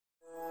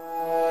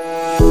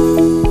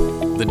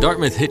The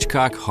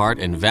Dartmouth-Hitchcock Heart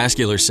and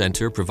Vascular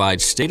Center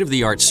provides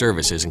state-of-the-art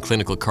services in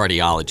clinical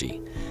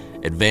cardiology,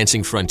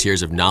 advancing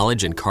frontiers of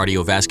knowledge in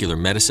cardiovascular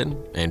medicine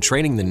and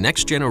training the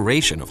next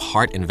generation of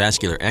heart and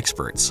vascular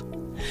experts.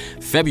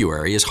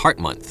 February is Heart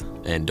Month,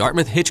 and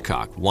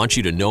Dartmouth-Hitchcock wants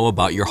you to know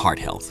about your heart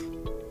health.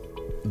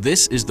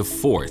 This is the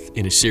fourth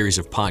in a series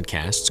of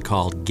podcasts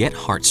called Get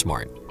Heart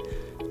Smart.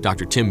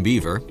 Dr. Tim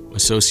Beaver,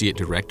 Associate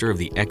Director of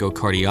the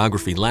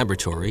Echocardiography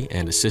Laboratory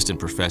and Assistant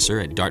Professor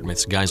at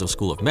Dartmouth's Geisel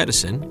School of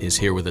Medicine, is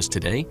here with us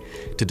today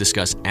to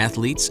discuss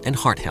athletes and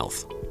heart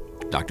health.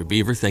 Dr.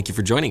 Beaver, thank you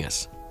for joining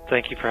us.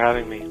 Thank you for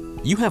having me.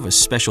 You have a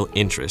special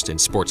interest in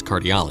sports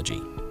cardiology.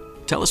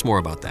 Tell us more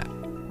about that.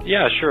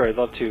 Yeah, sure, I'd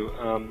love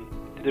to.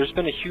 There's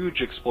been a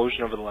huge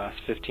explosion over the last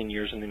 15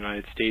 years in the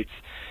United States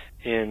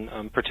in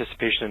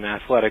participation in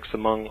athletics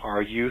among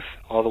our youth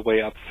all the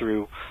way up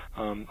through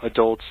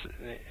adults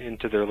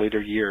into their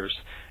later years.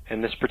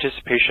 And this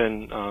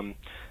participation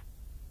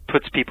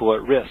puts people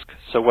at risk.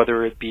 So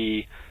whether it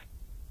be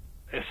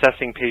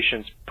assessing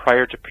patients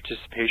prior to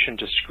participation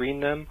to screen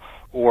them,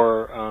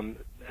 or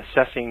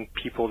assessing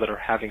people that are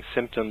having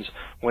symptoms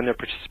when they're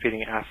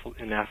participating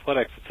in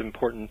athletics, it's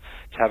important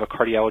to have a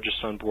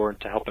cardiologist on board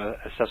to help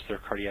assess their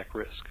cardiac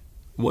risk.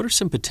 What are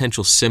some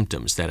potential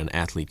symptoms that an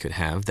athlete could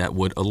have that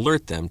would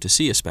alert them to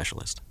see a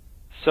specialist?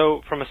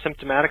 So from a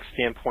symptomatic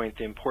standpoint,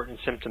 the important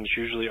symptoms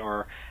usually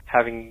are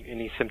having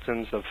any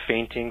symptoms of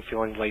fainting,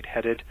 feeling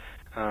lightheaded,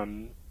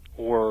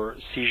 or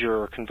seizure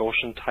or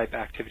convulsion type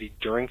activity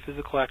during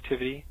physical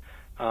activity,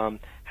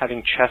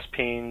 having chest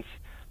pains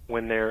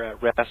when they're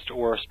at rest,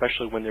 or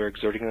especially when they're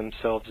exerting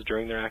themselves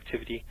during their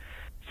activity,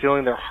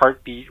 feeling their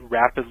heartbeat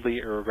rapidly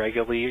or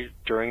irregularly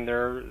during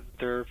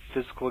their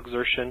physical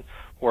exertion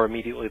or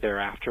immediately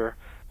thereafter,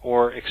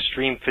 or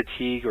extreme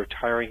fatigue or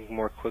tiring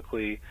more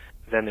quickly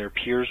than their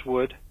peers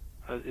would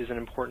is an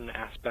important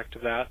aspect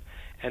of that.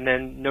 And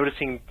then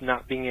noticing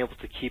not being able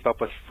to keep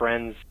up with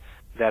friends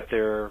that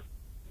they're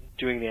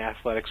doing the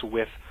athletics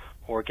with,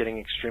 or getting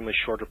extremely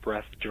short of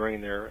breath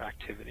during their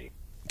activity.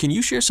 Can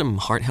you share some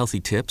heart-healthy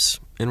tips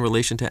in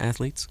relation to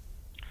athletes?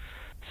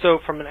 So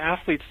from an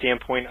athlete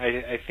standpoint,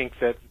 I think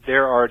that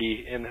they're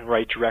already in the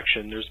right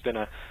direction. There's been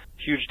a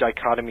huge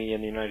dichotomy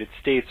in the United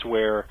States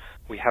where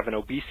we have an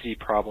obesity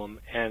problem,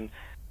 and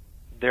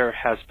there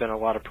has been a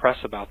lot of press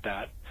about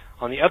that.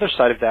 On the other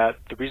side of that,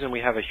 the reason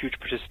we have a huge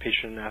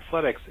participation in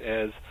athletics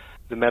is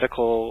the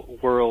medical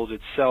world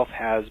itself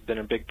has been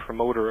a big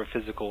promoter of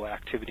physical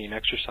activity and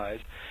exercise,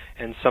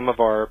 and some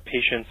of our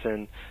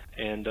patients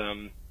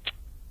and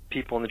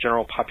people in the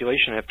general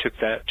population have took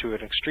that to an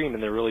extreme,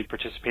 and they're really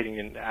participating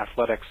in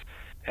athletics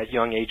at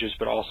young ages,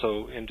 but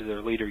also into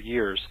their later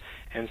years.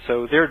 And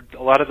so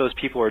a lot of those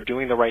people are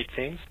doing the right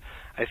things.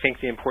 I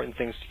think the important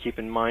things to keep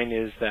in mind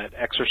is that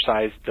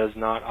exercise does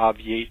not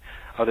obviate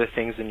other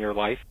things in your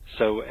life.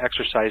 So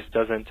exercise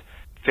doesn't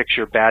fix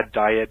your bad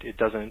diet. It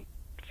doesn't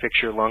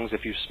fix your lungs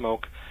if you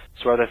smoke.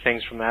 So other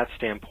things from that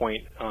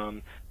standpoint,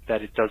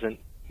 that it doesn't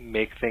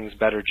make things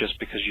better just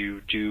because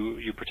you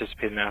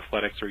participate in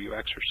athletics or you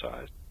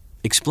exercise.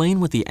 Explain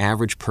what the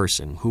average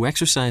person who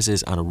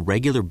exercises on a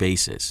regular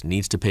basis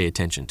needs to pay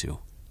attention to.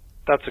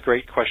 That's a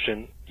great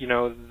question. You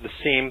know, the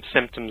same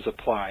symptoms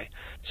apply.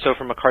 So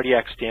from a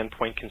cardiac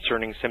standpoint,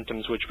 concerning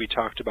symptoms which we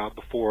talked about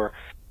before,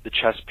 the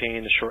chest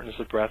pain, the shortness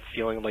of breath,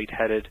 feeling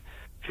lightheaded,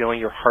 feeling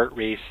your heart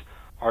race,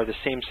 are the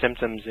same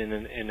symptoms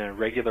in a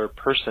regular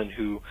person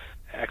who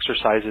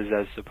exercises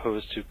as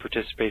opposed to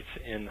participates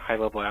in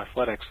high-level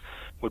athletics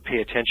would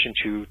pay attention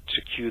to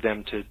cue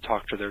them to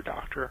talk to their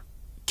doctor.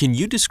 Can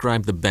you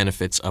describe the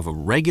benefits of a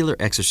regular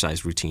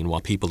exercise routine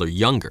while people are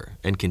younger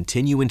and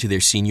continue into their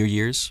senior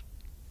years?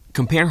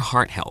 Compare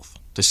heart health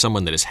to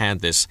someone that has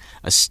had this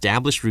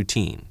established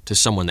routine to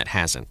someone that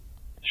hasn't.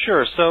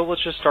 Sure. So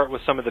let's just start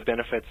with some of the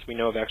benefits we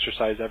know of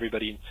exercise.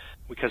 Everybody,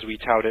 because we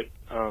tout it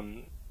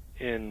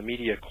in the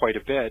media quite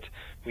a bit,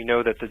 we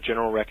know that the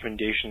general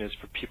recommendation is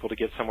for people to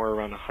get somewhere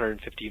around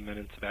 150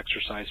 minutes of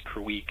exercise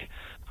per week.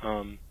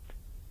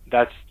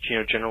 That's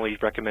generally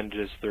recommended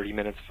as 30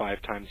 minutes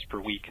 5 times per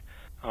week.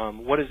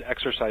 What does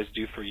exercise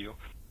do for you?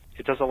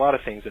 It does a lot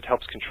of things. It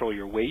helps control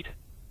your weight.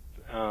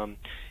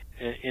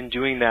 In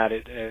doing that,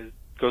 it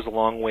goes a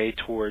long way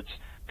towards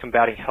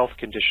combating health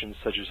conditions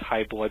such as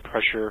high blood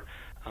pressure,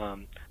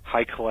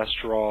 high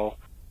cholesterol,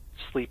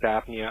 sleep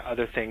apnea,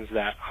 other things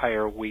that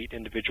higher weight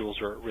individuals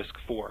are at risk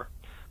for.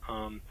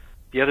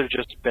 The other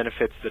just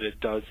benefits that it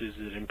does is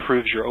it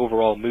improves your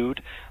overall mood.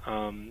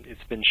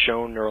 It's been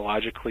shown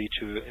neurologically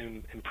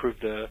to improve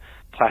the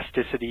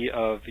plasticity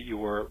of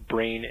your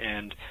brain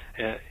and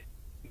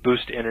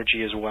boost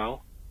energy as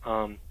well.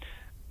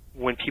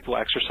 When people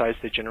exercise,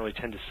 they generally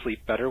tend to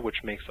sleep better, which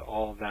makes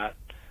all of that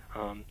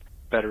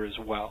better as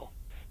well.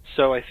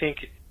 So I think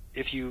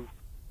if you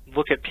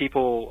look at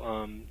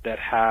people that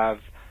have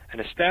an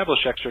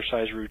established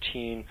exercise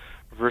routine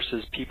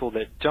versus people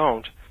that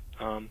don't,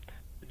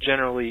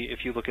 generally, if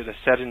you look at a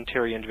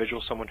sedentary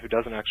individual, someone who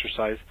doesn't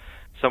exercise,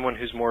 someone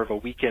who's more of a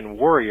weekend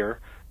warrior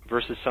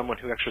versus someone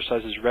who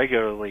exercises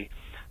regularly,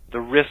 the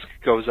risk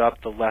goes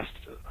up the less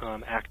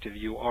active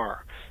you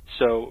are.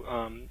 So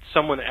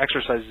someone that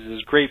exercises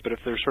is great, but if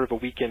they're sort of a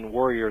weekend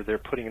warrior, they're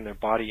putting their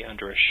body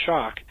under a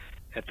shock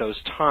at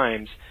those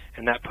times,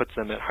 and that puts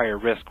them at higher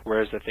risk,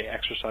 whereas if they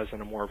exercise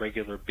on a more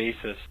regular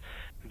basis,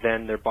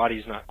 then their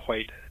body's not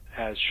quite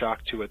as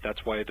shocked to it.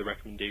 That's why the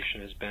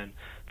recommendation has been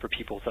for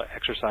people to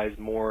exercise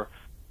more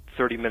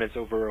 30 minutes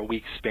over a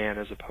week span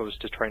as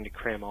opposed to trying to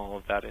cram all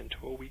of that into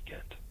a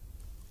weekend.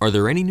 Are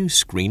there any new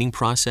screening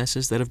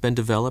processes that have been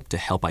developed to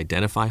help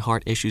identify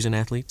heart issues in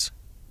athletes?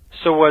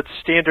 So what's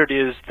standard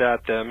is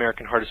that the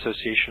American Heart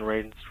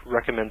Association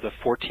recommends a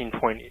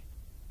 14-point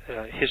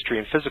history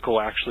and physical,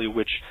 actually,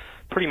 which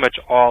pretty much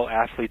all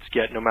athletes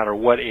get no matter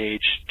what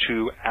age,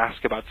 to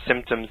ask about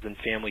symptoms and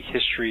family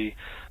history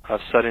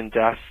of sudden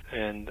death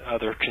and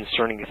other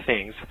concerning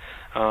things.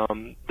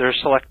 There are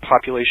select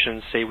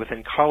populations, say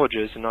within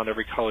colleges, and not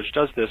every college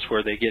does this,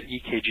 where they get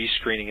EKG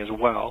screening as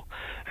well.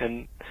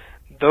 And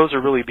those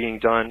are really being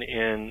done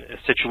in a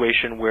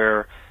situation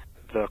where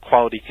the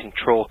quality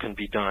control can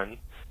be done.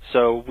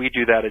 So we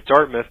do that at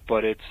Dartmouth,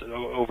 but it's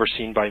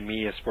overseen by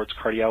me, a sports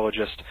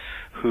cardiologist,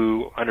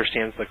 who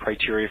understands the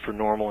criteria for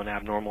normal and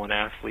abnormal in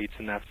athletes,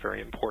 and that's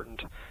very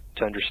important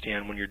to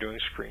understand when you're doing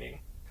screening.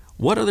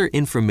 What other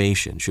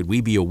information should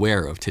we be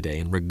aware of today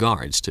in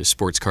regards to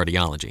sports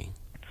cardiology?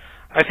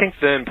 I think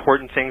the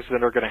important things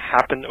that are going to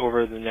happen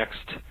over the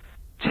next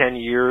 10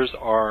 years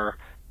are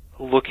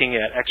looking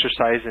at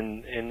exercise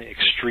in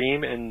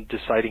extreme and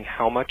deciding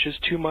how much is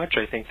too much.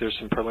 I think there's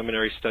some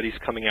preliminary studies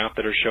coming out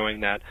that are showing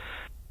that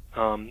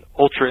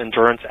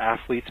ultra-endurance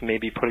athletes may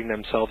be putting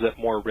themselves at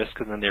more risk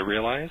than they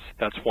realize.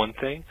 That's one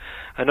thing.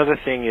 Another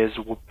thing is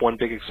one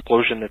big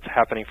explosion that's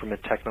happening from a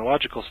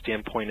technological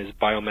standpoint is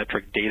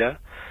biometric data.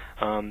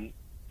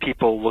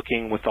 People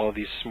looking with all of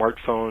these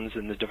smartphones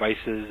and the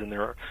devices and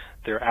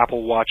their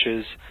Apple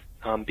Watches,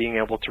 being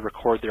able to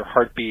record their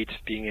heartbeat,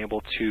 being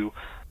able to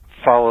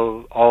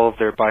follow all of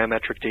their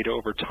biometric data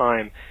over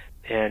time,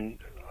 and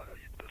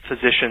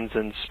physicians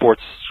and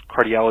sports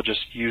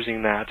cardiologists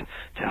using that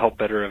to help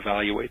better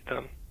evaluate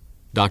them.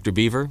 Dr.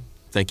 Beaver,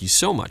 thank you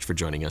so much for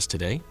joining us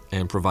today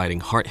and providing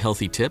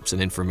heart-healthy tips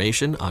and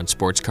information on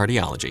sports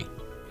cardiology.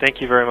 Thank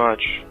you very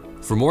much.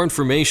 For more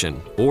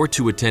information or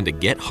to attend a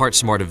Get Heart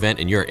Smart event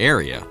in your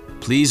area,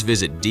 please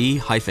visit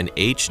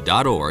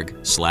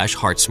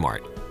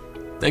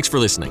d-h.org/heartsmart. Thanks for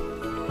listening.